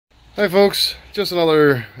Hi folks, just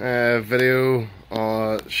another video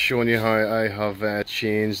showing you how I have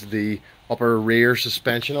changed the upper rear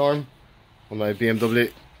suspension arm on my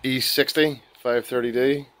BMW e60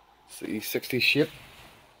 530D. It's the e60 shape,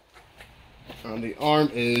 and the arm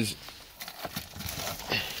is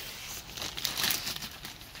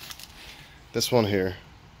this one here.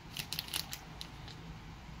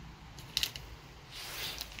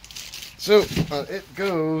 So it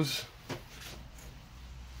goes,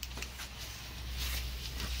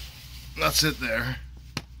 that's it there,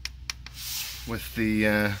 with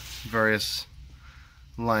the various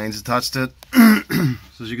lines attached to it.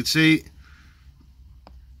 So as you can see,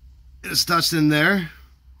 it's attached in there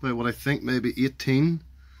by what I think maybe 18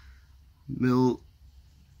 mil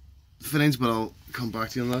fittings, but I'll come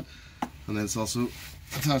back to you on that. And then it's also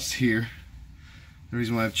attached here. The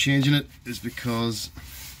reason why I'm changing it is because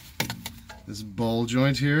this ball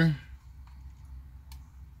joint here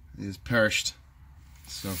is perished.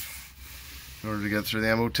 So in order to get through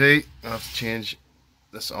the MOT, I have to change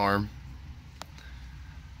this arm.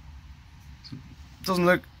 So it doesn't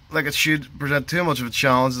look like it should present too much of a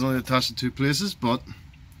challenge. It's only attached in two places, but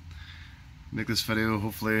make this video,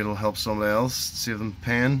 hopefully it'll help somebody else, save them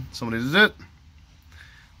paying somebody to do it.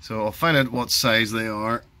 So I'll find out what size they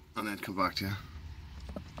are and then come back to you.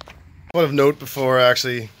 Point of note before I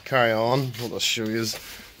actually carry on, what I'll show you is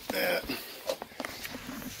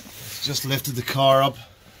just lifted the car up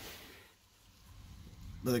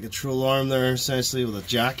with a control arm there, essentially with a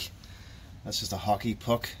jack. That's just a hockey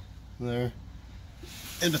puck there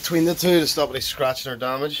in between the two to stop any scratching or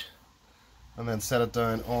damage, and then set it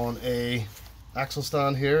down on a axle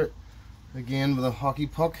stand here, again with a hockey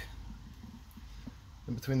puck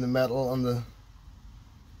in between the metal and the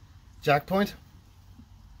jack point.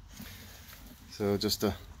 So just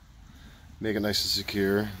to make it nice and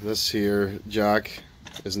secure, this here jack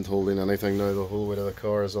isn't holding anything now. The whole weight of the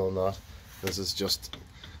car is on that. This is just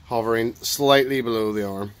hovering slightly below the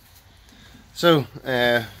arm. So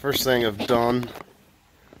first thing I've done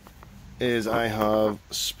is I have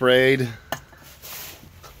sprayed,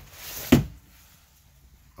 I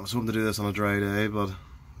was hoping to do this on a dry day, but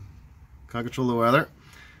can't control the weather.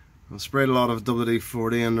 I've sprayed a lot of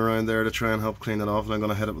WD-40 in around there to try and help clean it off, and I'm going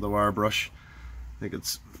to hit it with a wire brush.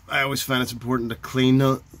 I always find it's important to clean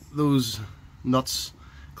those nuts,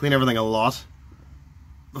 clean everything a lot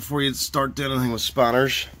before you start doing anything with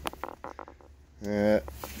spanners,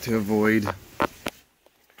 to avoid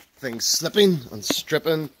things slipping and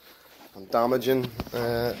stripping and damaging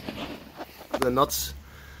the nuts,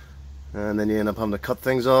 and then you end up having to cut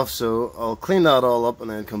things off. So I'll clean that all up and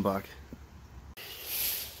then come back.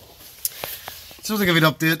 So to give you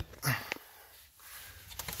an update,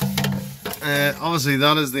 obviously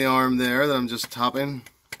that is the arm there that I'm just tapping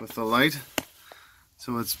with the light.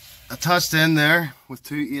 So it's attached in there with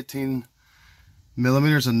two 18mm,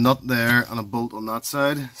 a nut there and a bolt on that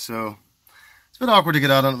side. So it's a bit awkward to get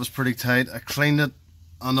out, and it was pretty tight. I cleaned it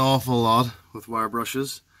an awful lot with wire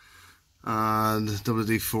brushes and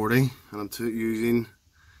WD-40, and I'm using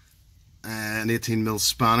an 18mm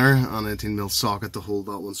spanner and an 18mm socket to hold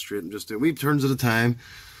that one straight and just do wee turns at a time.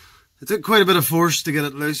 It took quite a bit of force to get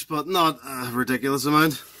it loose, but not a ridiculous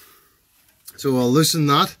amount. So I'll loosen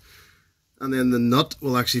that, and then the nut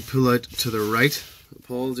will actually pull out to the right.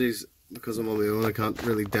 Apologies, because I'm on my own, I can't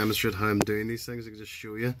really demonstrate how I'm doing these things. I can just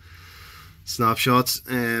show you snapshots.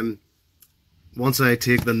 Once I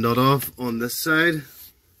take the nut off on this side,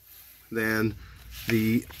 then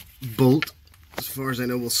the bolt, as far as I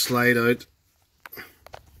know, will slide out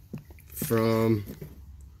from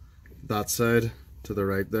that side to the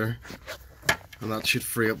right there, and that should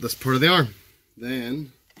free up this part of the arm.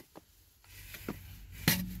 Then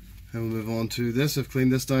I will move on to this. I've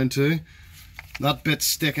cleaned this down too. That bit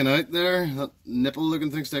sticking out there, that nipple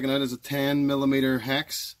looking thing sticking out, is a 10mm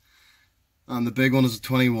hex, and the big one is a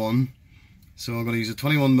 21. So I'm going to use a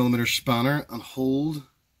 21mm spanner and hold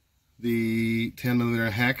the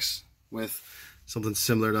 10mm hex with something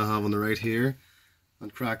similar to I have on the right here,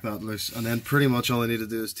 and crack that loose. And then pretty much all I need to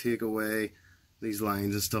do is take away these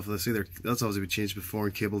lines and stuff. That's obviously been changed before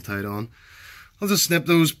and cable tied on. I'll just snip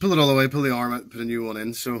those, pull it all away, pull the arm out, put a new one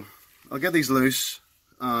in. So I'll get these loose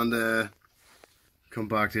and come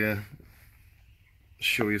back to you,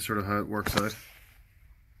 show you sort of how it works out.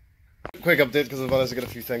 Quick update, because I've managed to get a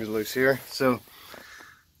few things loose here. So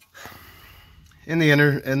in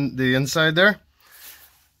the inside there,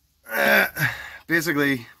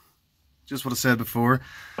 basically just what I said before.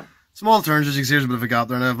 Small turns, as you can see, there's a bit of a gap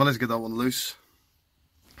there now. I've managed to get that one loose,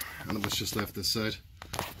 and it was just left this side.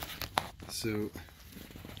 So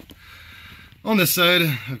on this side,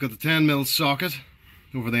 I've got the 10mm socket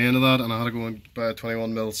over the end of that, and I had to go and buy a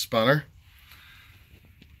 21mm spanner.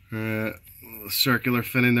 Circular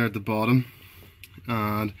fin there at the bottom,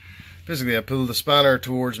 and basically I pulled the spanner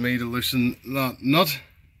towards me to loosen that nut.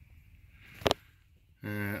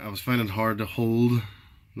 I was finding it hard to hold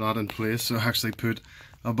that in place, so I actually put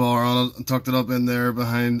a bar on it and tucked it up in there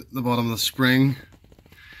behind the bottom of the spring.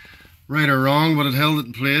 Right or wrong, but it held it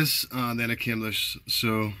in place, and then it came loose.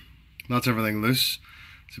 So that's everything loose.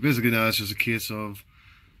 So basically now it's just a case of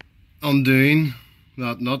undoing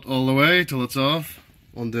that nut all the way till it's off,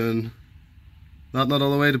 undoing that nut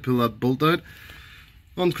all the way to pull that bolt out,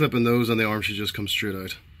 unclipping those, and the arm should just come straight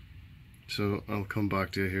out. So I'll come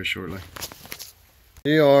back to you here shortly.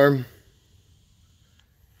 The arm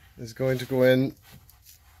is going to go in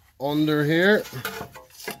under here,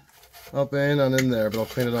 up in and in there, but I'll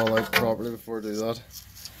clean it all out properly before I do that.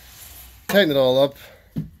 Tighten it all up,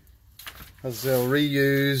 as they'll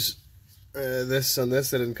reuse this and this.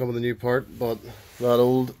 They didn't come with a new part, but that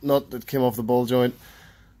old nut that came off the ball joint,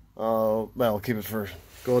 well, I'll keep it for,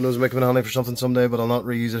 God knows, make it handy for something someday, but I'll not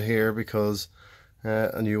reuse it here because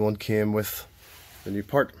a new one came with the new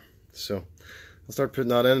part. So I'll start putting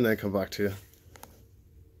that in and then come back to you.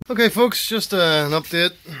 Okay folks, just an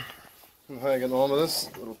update on how I get on with this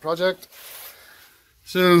little project.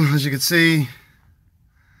 So as you can see,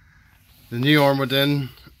 the new arm went in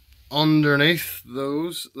underneath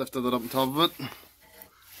those, lifted it up on top of it,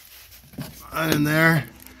 and in there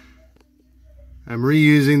I'm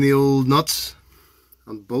reusing the old nuts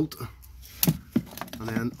and bolt, and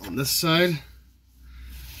then on this side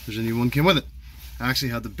there's a new one came with it. I actually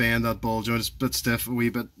had to bend that ball joint, it's a bit stiff a wee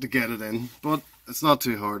bit to get it in, but it's not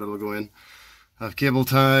too hard, it'll go in. I've cable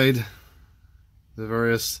tied the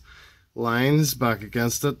various lines back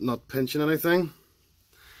against it, not pinching anything.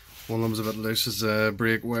 One of them's a bit loose, is a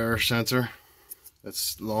brake wear sensor.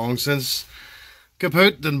 It's long since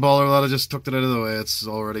kaput, didn't bother with that, I just tucked it out of the way. It's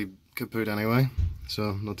already kaput anyway,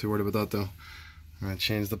 so not too worried about that though. I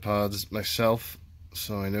changed the pads myself,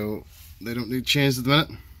 so I know they don't need changed at the minute.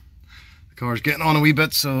 The car's getting on a wee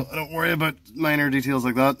bit, so I don't worry about minor details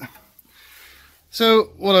like that.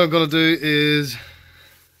 So what I'm going to do is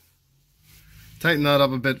tighten that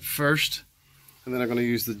up a bit first, and then I'm going to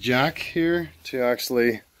use the jack here to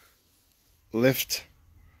actually lift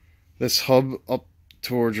this hub up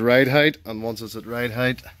towards ride height, and once it's at ride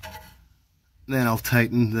height, then I'll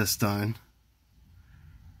tighten this down,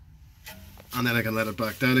 and then I can let it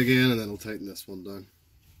back down again, and then I'll tighten this one down.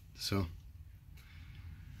 So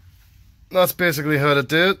that's basically how to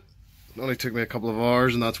do it. It only took me a couple of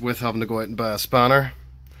hours, and that's with having to go out and buy a spanner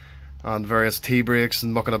and various T-brakes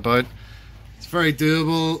and mucking about. It's very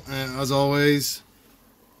doable. As always,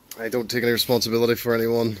 I don't take any responsibility for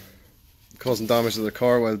anyone causing damage to the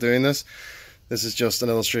car while doing this. This is just an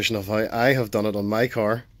illustration of how I have done it on my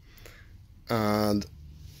car, and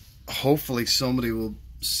hopefully somebody will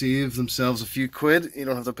save themselves a few quid. You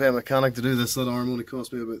don't have to pay a mechanic to do this. That arm only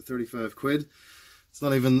cost me about 35 quid. It's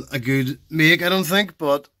not even a good make, I don't think,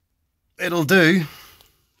 but it'll do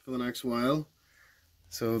for the next while.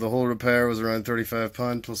 So the whole repair was around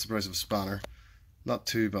 £35 plus the price of a spanner. Not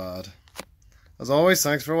too bad. As always,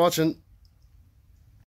 thanks for watching.